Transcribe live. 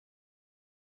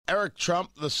Eric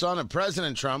Trump, the son of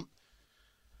President Trump,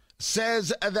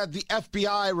 says that the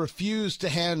FBI refused to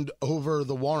hand over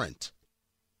the warrant.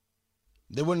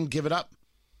 They wouldn't give it up.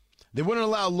 They wouldn't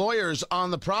allow lawyers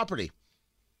on the property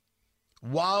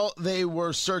while they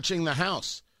were searching the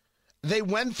house. They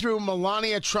went through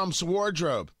Melania Trump's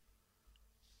wardrobe,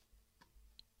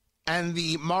 and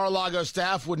the Mar-a-Lago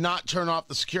staff would not turn off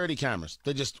the security cameras.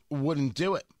 They just wouldn't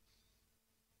do it.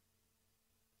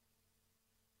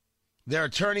 Their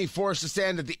attorney forced to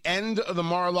stand at the end of the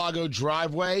Mar-a-Lago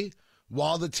driveway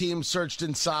while the team searched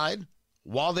inside,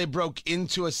 while they broke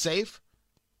into a safe.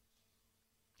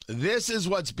 This is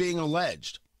what's being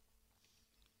alleged.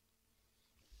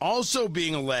 Also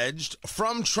being alleged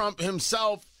from Trump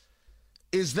himself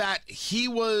is that he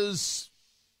was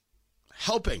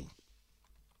helping.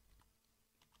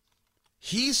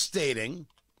 He's stating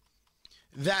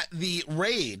that the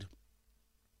raid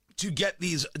to get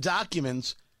these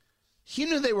documents, he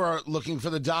knew they were looking for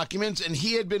the documents, and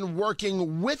he had been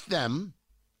working with them,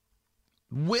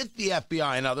 with the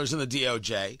FBI and others in the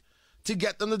DOJ, to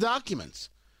get them the documents.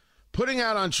 Putting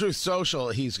out on Truth Social,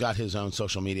 he's got his own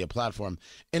social media platform.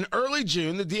 In early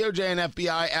June, the DOJ and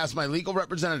FBI asked my legal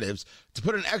representatives to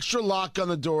put an extra lock on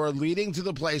the door leading to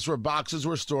the place where boxes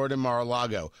were stored in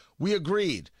Mar-a-Lago. We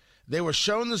agreed. They were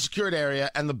shown the secured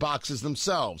area and the boxes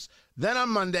themselves. Then on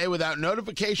Monday, without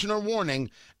notification or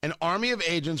warning, an army of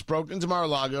agents broke into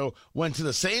Mar-a-Lago, went to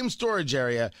the same storage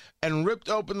area, and ripped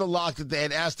open the lock that they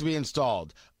had asked to be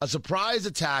installed. A surprise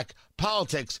attack,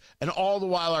 politics, and all the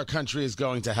while our country is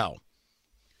going to hell.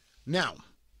 Now,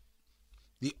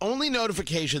 the only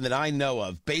notification that I know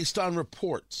of, based on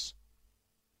reports,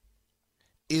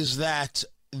 is that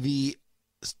the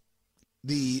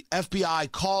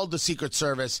FBI called the Secret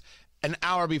Service an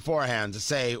hour beforehand to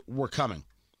say, we're coming.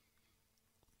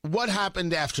 What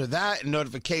happened after that,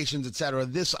 notifications, etc.,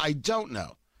 this I don't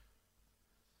know.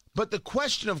 But the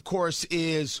question, of course,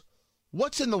 is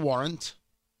what's in the warrant?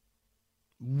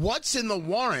 What's in the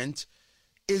warrant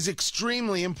is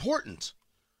extremely important,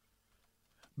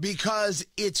 because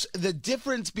it's the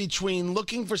difference between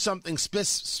looking for something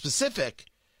specific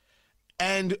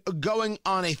and going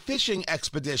on a fishing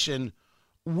expedition,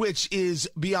 which is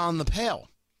beyond the pale.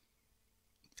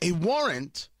 A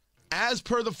warrant, as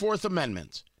per the Fourth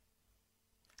Amendment,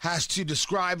 has to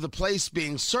describe the place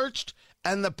being searched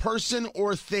and the person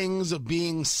or things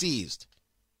being seized.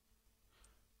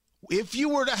 If you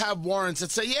were to have warrants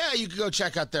that say, yeah, you could go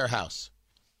check out their house,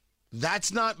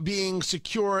 that's not being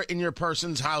secure in your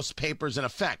person's house, papers, and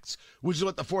effects, which is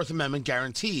what the Fourth Amendment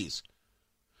guarantees.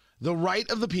 The right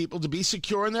of the people to be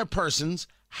secure in their persons,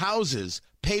 houses,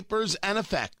 papers, and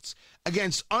effects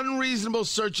against unreasonable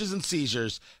searches and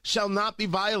seizures shall not be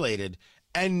violated,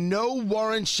 and no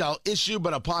warrant shall issue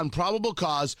but upon probable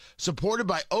cause, supported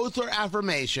by oath or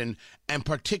affirmation, and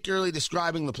particularly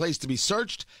describing the place to be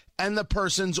searched and the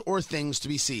persons or things to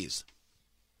be seized.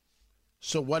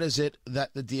 So what is it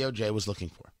that the DOJ was looking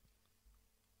for?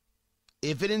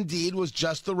 If it indeed was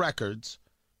just the records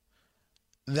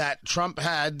that Trump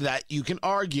had, that you can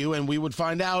argue, and we would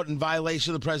find out, in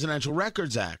violation of the Presidential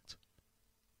Records Act,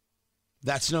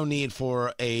 that's no need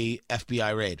for a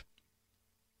FBI raid.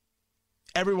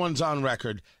 Everyone's on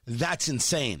record. That's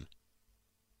insane.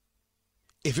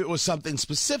 If it was something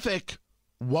specific,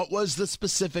 what was the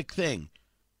specific thing?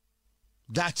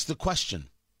 That's the question.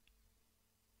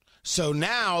 So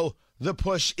now the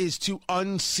push is to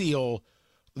unseal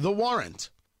the warrant.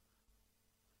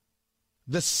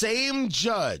 The same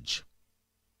judge,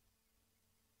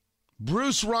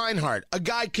 Bruce Reinhart, a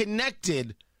guy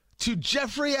connected to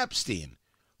Jeffrey Epstein,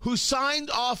 who signed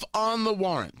off on the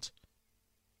warrant,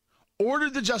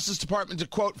 ordered the Justice Department to,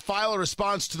 quote, file a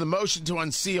response to the motion to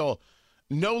unseal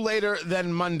no later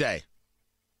than Monday.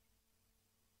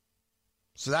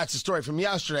 So that's the story from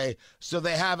yesterday. So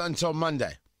they have until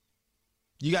Monday.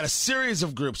 You got a series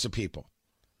of groups of people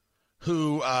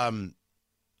who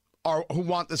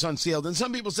want this unsealed. And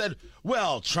some people said,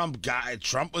 well, Trump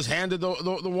was handed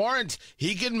the warrant.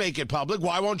 He can make it public.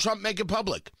 Why won't Trump make it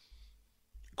public?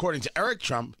 According to Eric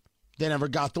Trump, they never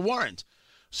got the warrant.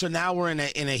 So now we're in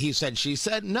a he said, she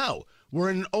said. No, we're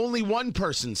in only one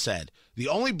person said. The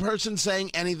only person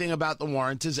saying anything about the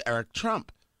warrant is Eric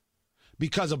Trump.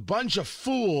 Because a bunch of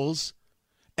fools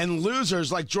and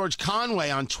losers like George Conway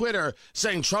on Twitter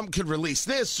saying Trump could release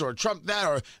this or Trump that,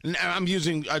 or I'm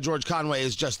using George Conway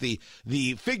as just the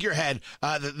figurehead,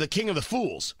 the king of the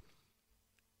fools.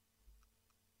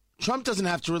 Trump doesn't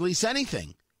have to release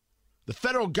anything. The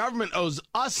federal government owes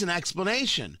us an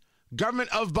explanation. Government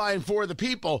of, by, and for the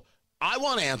people. I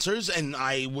want answers, and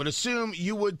I would assume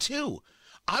you would too.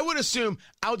 I would assume,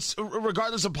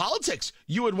 regardless of politics,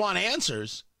 you would want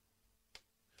answers.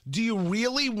 Do you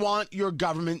really want your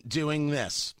government doing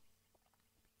this?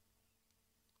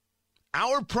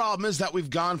 Our problem is that we've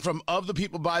gone from of the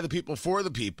people, by the people, for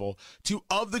the people, to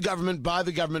of the government, by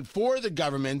the government, for the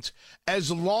government,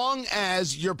 as long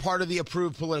as you're part of the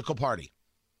approved political party.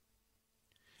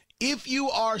 If you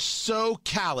are so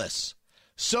callous,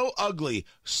 so ugly,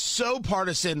 so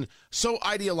partisan, so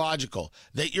ideological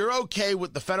that you're okay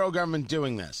with the federal government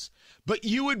doing this, but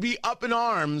you would be up in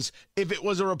arms if it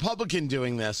was a Republican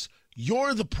doing this,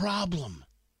 you're the problem.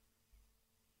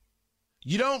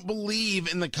 You don't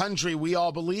believe in the country we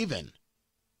all believe in.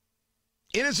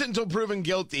 Innocent until proven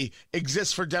guilty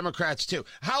exists for Democrats, too.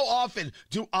 How often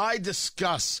do I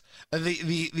discuss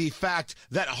the fact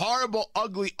that horrible,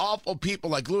 ugly, awful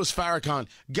people like Louis Farrakhan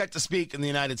get to speak in the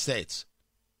United States?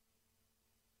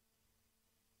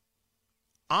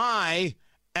 I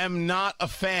am not a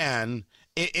fan.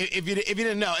 If you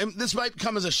didn't know, this might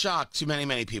come as a shock to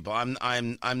many people.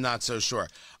 I'm not so sure.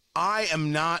 I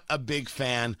am not a big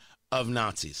fan of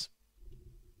Nazis.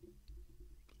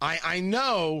 I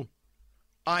know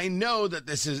that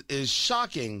this is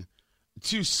shocking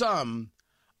to some.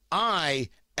 I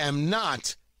am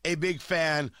not a big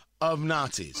fan of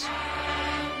Nazis.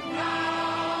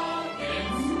 Now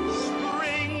it's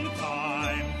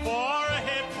springtime for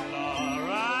Hitler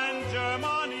and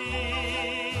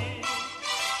Germany.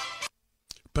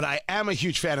 But I am a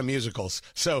huge fan of musicals,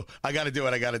 so I got to do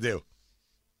what I got to do.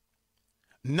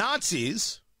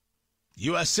 Nazis,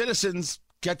 U.S. citizens,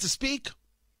 get to speak,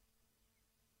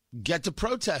 get to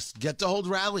protest, get to hold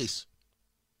rallies.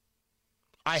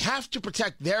 I have to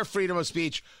protect their freedom of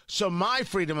speech so my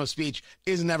freedom of speech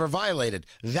is never violated.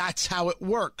 That's how it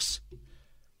works.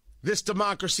 This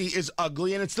democracy is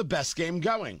ugly, and it's the best game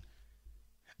going.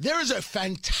 There is a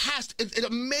fantastic, an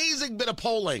amazing bit of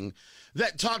polling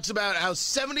that talks about how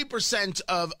 70%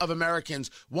 of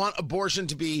Americans want abortion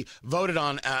to be voted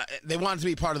on. They want it to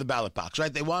be part of the ballot box,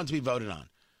 right? They want it to be voted on.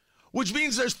 Which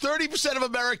means there's 30% of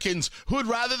Americans who would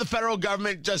rather the federal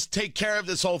government just take care of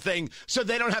this whole thing so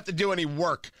they don't have to do any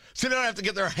work. So they don't have to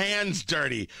get their hands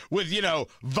dirty with,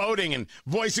 voting and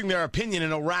voicing their opinion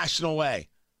in a rational way.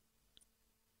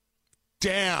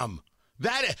 Damn.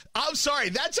 I'm sorry,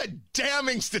 that's a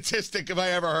damning statistic if I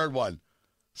ever heard one.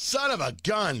 Son of a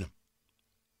gun.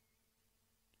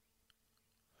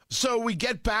 So we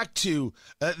get back to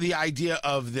the idea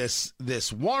of this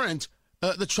warrant.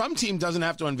 The Trump team doesn't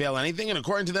have to unveil anything, and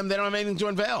according to them, they don't have anything to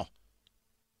unveil.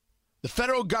 The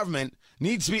federal government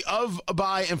needs to be of,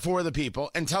 by, and for the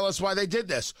people and tell us why they did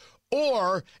this.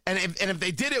 Or, and if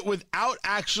they did it without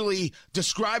actually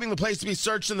describing the place to be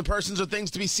searched and the persons or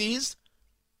things to be seized,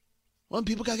 well,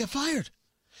 people got to get fired.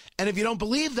 And if you don't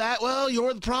believe that, well,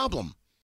 you're the problem.